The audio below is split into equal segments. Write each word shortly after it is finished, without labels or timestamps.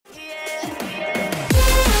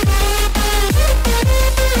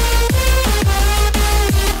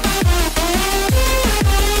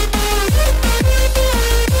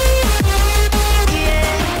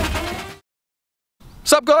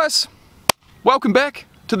guys, welcome back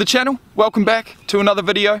to the channel, welcome back to another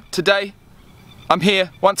video. Today I'm here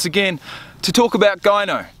once again to talk about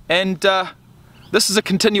gyno, and this is a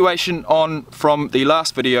continuation on from the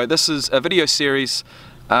last video. This is a video series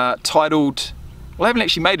titled, well, I haven't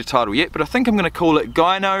actually made a title yet, but I think I'm going to call it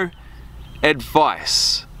Gyno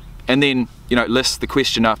Advice, and then, you know, list the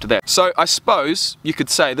question after that. So I suppose you could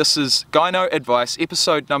say this is Gyno Advice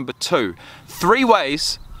episode number 2. 3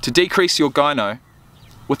 ways to decrease your gyno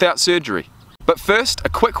without surgery. But first, a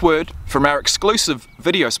quick word from our exclusive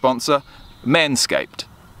video sponsor, Manscaped.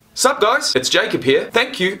 Sup guys, it's Jacob here.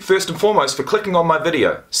 Thank you first and foremost for clicking on my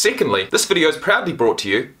video. Secondly, this video is proudly brought to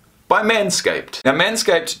you by Manscaped. Now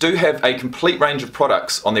Manscaped do have a complete range of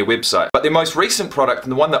products on their website, but their most recent product,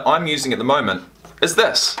 and the one that I'm using at the moment, is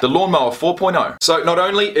this, the Lawnmower 4.0. So not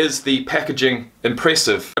only is the packaging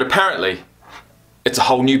impressive, but apparently it's a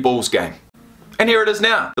whole new balls game. And here it is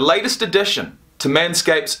now, the latest addition to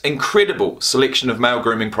Manscaped's incredible selection of male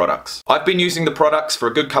grooming products. I've been using the products for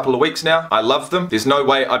a good couple of weeks now. I love them. There's no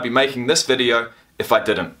way I'd be making this video if I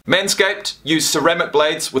didn't. Manscaped use ceramic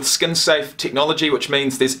blades with skin-safe technology, which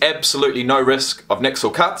means there's absolutely no risk of nicks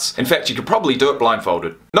or cuts. In fact, you could probably do it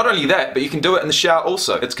blindfolded. Not only that, but you can do it in the shower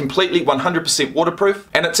also. It's completely 100% waterproof,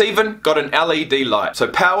 and it's even got an LED light. So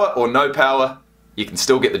power or no power, you can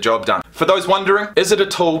still get the job done. For those wondering, is it a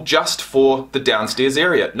tool just for the downstairs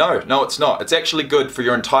area? No, it's not. It's actually good for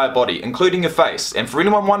your entire body, including your face. And for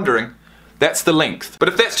anyone wondering, that's the length. But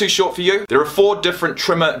if that's too short for you, there are 4 different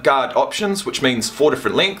trimmer guard options, which means 4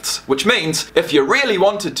 different lengths, which means if you really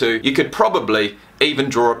wanted to, you could probably even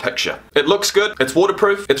draw a picture. It looks good, it's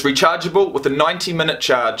waterproof, it's rechargeable with a 90-minute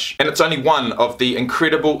charge, and it's only one of the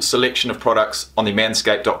incredible selection of products on the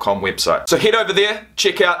manscaped.com website. So head over there,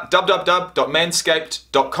 check out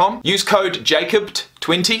www.manscaped.com, use code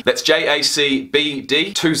JACOBD20, that's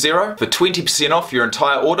JACBD20, for 20% off your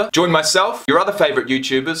entire order. Join myself, your other favourite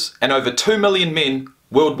YouTubers, and over 2 million men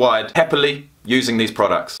worldwide happily using these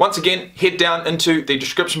products. Once again, head down into the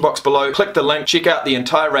description box below, click the link, check out the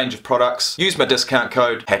entire range of products, use my discount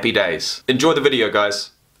code, happy days. Enjoy the video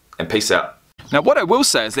guys, and peace out. Now what I will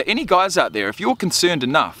say is that any guys out there, if you're concerned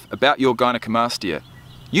enough about your gynecomastia,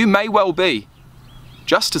 you may well be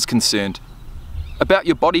just as concerned about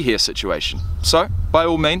your body hair situation. So, by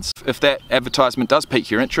all means, if that advertisement does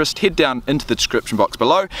pique your interest, head down into the description box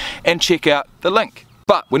below and check out the link.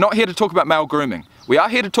 But we're not here to talk about male grooming. We are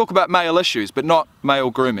here to talk about male issues, but not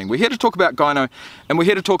male grooming. We're here to talk about gyno, and we're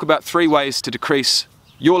here to talk about 3 ways to decrease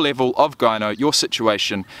your level of gyno, your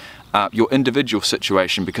situation, your individual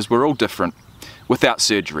situation, because we're all different, without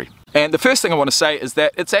surgery. And the first thing I want to say is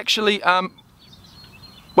that it's actually,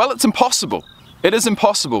 well, it's impossible. It is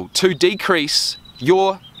impossible to decrease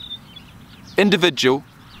your individual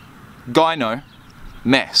gyno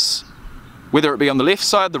mass, whether it be on the left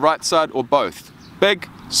side, the right side, or both. Big,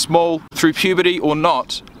 small, through puberty or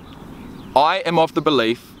not, I am of the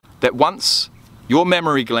belief that once your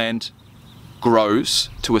mammary gland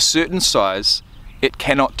grows to a certain size, it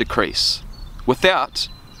cannot decrease without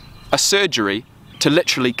a surgery to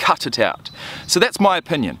literally cut it out. So that's my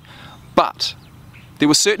opinion. But there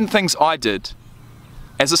were certain things I did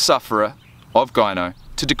as a sufferer of gyno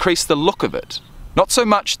to decrease the look of it. Not so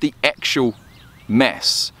much the actual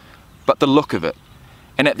mass, but the look of it.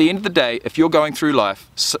 And at the end of the day, if you're going through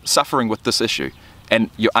life suffering with this issue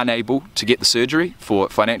and you're unable to get the surgery for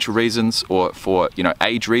financial reasons or for, you know,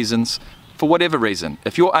 age reasons, for whatever reason,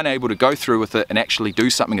 if you're unable to go through with it and actually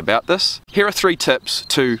do something about this, here are 3 tips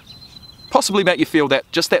to possibly make you feel that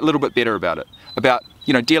just that little bit better about it, about,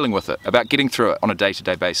 you know, dealing with it, about getting through it on a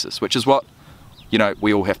day-to-day basis, which is what, you know,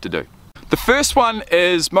 we all have to do. The first one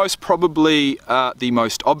is most probably the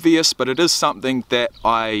most obvious, but it is something that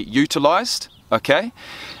I utilized. Okay,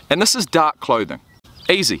 and this is dark clothing.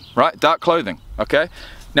 Easy, right? Dark clothing. Okay.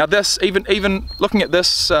 Now this, even looking at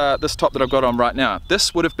this this top that I've got on right now,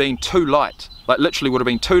 this would have been too light. Like literally would have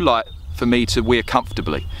been too light for me to wear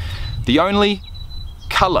comfortably. The only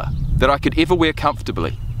color that I could ever wear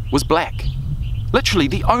comfortably was black. Literally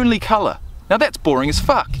the only color. Now that's boring as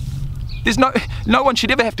fuck. There's no one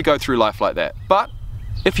should ever have to go through life like that. But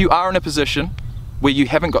if you are in a position where you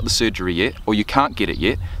haven't got the surgery yet, or you can't get it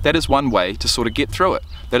yet, that is one way to sort of get through it.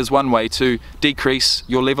 That is one way to decrease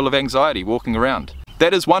your level of anxiety walking around.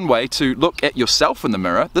 That is one way to look at yourself in the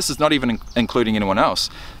mirror, this is not even including anyone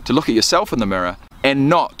else, to look at yourself in the mirror and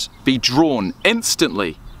not be drawn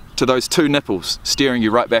instantly to those 2 nipples staring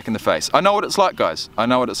you right back in the face. I know what it's like, guys. I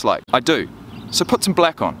know what it's like. I do. So put some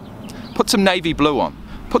black on. Put some navy blue on.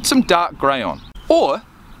 Put some dark grey on. Or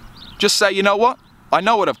just say, you know what? I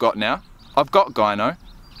know what I've got now. I've got gyno,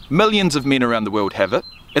 millions of men around the world have it,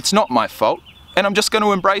 it's not my fault, and I'm just going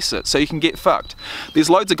to embrace it so you can get fucked. There's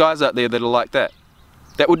loads of guys out there that are like that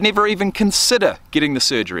would never even consider getting the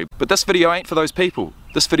surgery. But this video ain't for those people.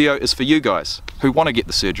 This video is for you guys who want to get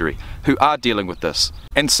the surgery, who are dealing with this.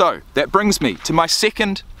 And so that brings me to my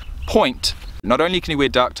second point. Not only can you wear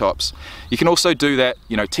dark tops, you can also do that,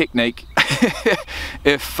 technique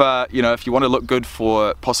if you want to look good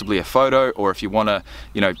for possibly a photo, or if you want to,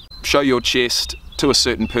 show your chest to a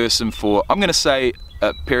certain person for, I'm going to say,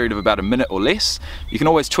 a period of about a minute or less. You can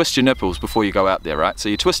always twist your nipples before you go out there, right? So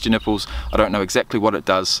you twist your nipples. I don't know exactly what it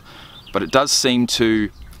does, but it does seem to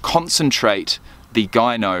concentrate the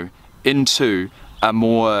gyno into a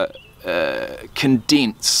more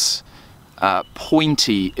condensed,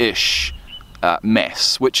 pointy-ish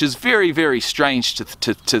mass, which is very, very strange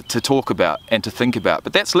to talk about and to think about,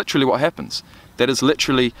 but that's literally what happens. That is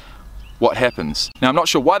literally what happens. Now, I'm not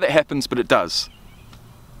sure why that happens, but it does.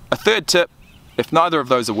 A third tip, if neither of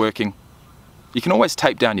those are working, you can always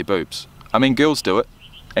tape down your boobs. I mean, girls do it,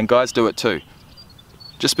 and guys do it too.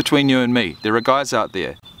 Just between you and me, there are guys out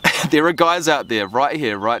there, there are guys out there right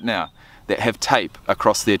here, right now, that have tape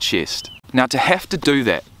across their chest. Now, to have to do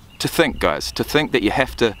that, to think, guys, to think that you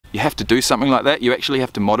have to do something like that, you actually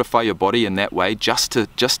have to modify your body in that way just to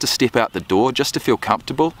step out the door, just to feel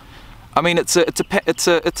comfortable. I mean, I'm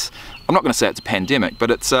not going to say it's a pandemic,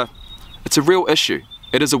 but it's a real issue.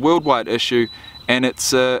 It is a worldwide issue, and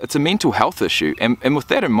it's a mental health issue. And with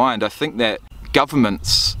that in mind, I think that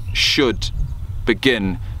governments should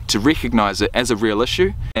begin to recognise it as a real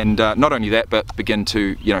issue, and not only that, but begin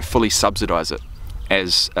to fully subsidise it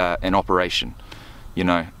as an operation.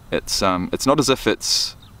 It's not as if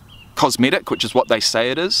it's cosmetic, which is what they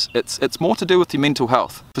say it is. It's more to do with your mental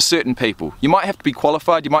health for certain people. You might have to be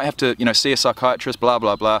qualified, you might have to see a psychiatrist, blah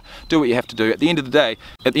blah blah, do what you have to do. At the end of the day,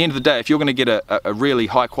 if you're going to get a really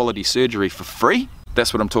high quality surgery for free,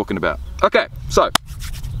 that's what I'm talking about. Okay, so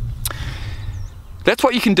that's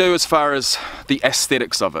what you can do as far as the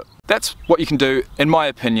aesthetics of it. That's what you can do, in my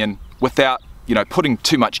opinion, without putting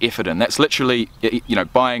too much effort in. That's literally,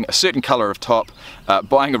 buying a certain color of top,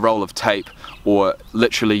 buying a roll of tape, or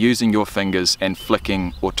literally using your fingers and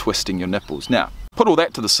flicking or twisting your nipples. Now, put all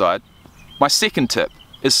that to the side. My second tip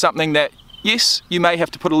is something that, yes, you may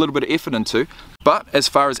have to put a little bit of effort into, but as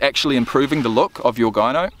far as actually improving the look of your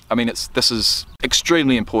gyno, I mean, this is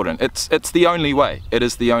extremely important. It's the only way. It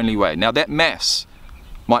is the only way. Now, that mass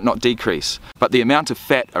might not decrease, but the amount of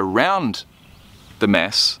fat around the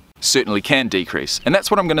mass certainly can decrease. And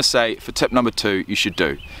that's what I'm going to say for tip number 2 you should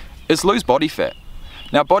do, is lose body fat.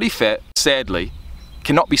 Now, body fat, sadly,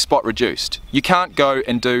 cannot be spot reduced. You can't go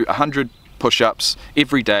and do 100 push-ups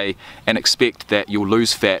every day and expect that you'll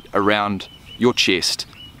lose fat around your chest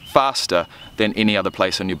faster than any other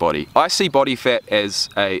place on your body. I see body fat as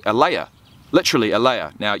a layer, literally a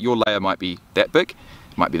layer. Now, your layer might be that big,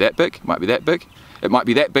 might be that big, might be that big. It might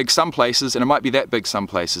be that big some places, and it might be that big some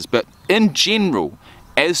places. But in general,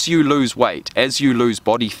 as you lose weight, as you lose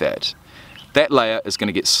body fat, that layer is going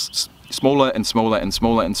to get smaller and smaller and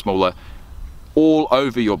smaller and smaller all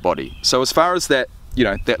over your body. So as far as that,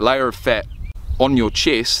 that layer of fat on your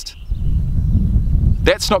chest,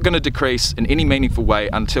 that's not going to decrease in any meaningful way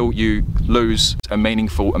until you lose a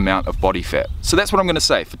meaningful amount of body fat. So that's what I'm going to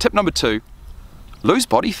say. For tip number 2, lose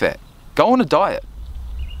body fat. Go on a diet.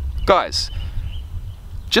 Guys,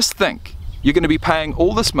 just think. You're going to be paying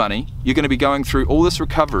all this money, you're going to be going through all this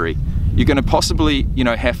recovery, you're going to possibly,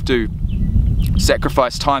 have to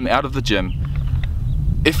sacrifice time out of the gym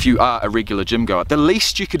if you are a regular gym goer. The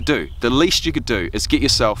least you could do is get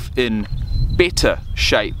yourself in better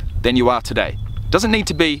shape than you are today. Doesn't need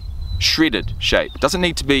to be shredded shape, doesn't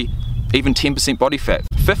need to be even 10% body fat.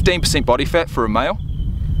 15% body fat for a male,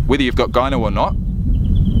 whether you've got gyno or not,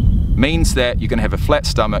 means that you're going to have a flat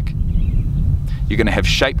stomach, you're going to have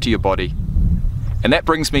shape to your body. And that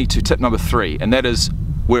brings me to tip number 3, and that is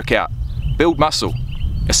work out. Build muscle,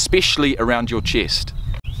 especially around your chest.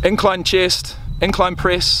 Incline chest, incline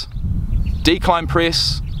press, decline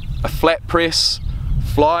press, a flat press,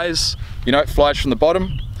 flies, flies from the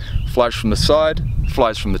bottom, flies from the side,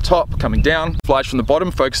 flies from the top, coming down, flies from the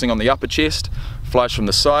bottom, focusing on the upper chest, flies from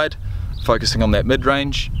the side, focusing on that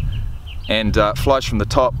mid-range, and flies from the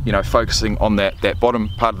top, focusing on that bottom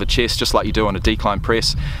part of the chest, just like you do on a decline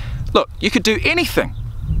press. Look, you could do anything.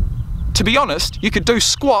 To be honest, you could do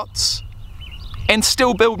squats and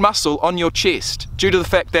still build muscle on your chest, due to the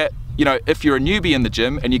fact that, if you're a newbie in the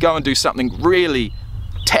gym and you go and do something really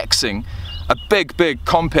taxing, a big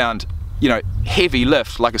compound heavy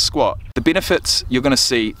lift like a squat, the benefits you're going to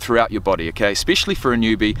see throughout your body, okay? Especially for a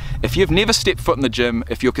newbie. If you've never stepped foot in the gym,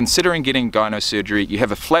 if you're considering getting gyno surgery, you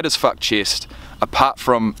have a flat as fuck chest, apart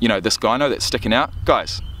from, this gyno that's sticking out,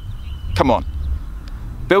 guys, come on.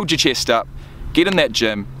 Build your chest up, get in that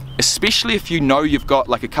gym, especially if you know you've got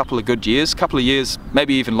like a couple of years,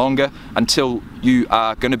 maybe even longer, until you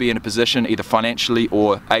are going to be in a position, either financially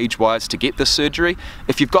or age-wise, to get this surgery.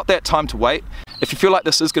 If you've got that time to wait, if you feel like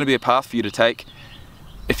this is going to be a path for you to take,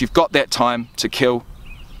 if you've got that time to kill,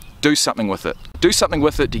 do something with it. Do something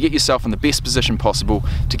with it to get yourself in the best position possible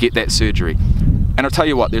to get that surgery. And I'll tell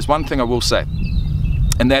you what, there's one thing I will say,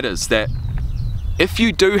 and that is that if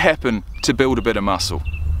you do happen to build a bit of muscle,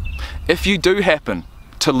 if you do happen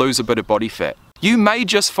to lose a bit of body fat, you may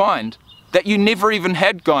just find that you never even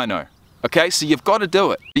had gyno. Okay, so you've got to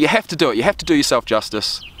do it. You have to do it. You have to do yourself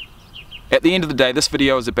justice. At the end of the day, this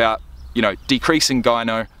video is about, decreasing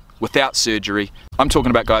gyno without surgery. I'm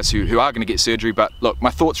talking about guys who are going to get surgery, but look,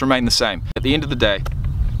 my thoughts remain the same. At the end of the day,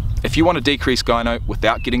 if you want to decrease gyno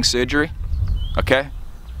without getting surgery, okay,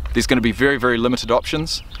 there's going to be very, very limited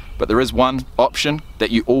options, but there is one option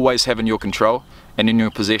that you always have in your control and in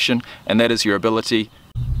your possession, and that is your ability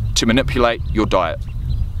to manipulate your diet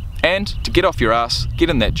and to get off your ass, get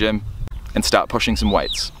in that gym and start pushing some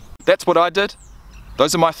weights. That's what I did.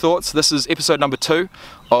 Those are my thoughts. This is episode number 2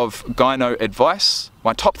 of Gyno Advice,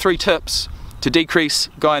 my top 3 tips to decrease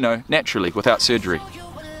gyno naturally without surgery.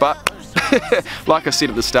 But like I said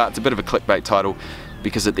at the start, it's a bit of a clickbait title,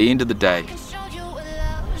 because at the end of the day,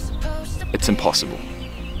 it's impossible.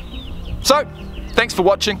 So, thanks for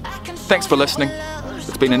watching, thanks for listening.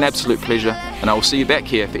 It's been an absolute pleasure, and I will see you back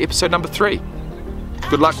here for episode number 3.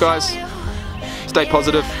 Good luck, guys. Stay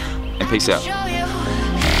positive, and peace out.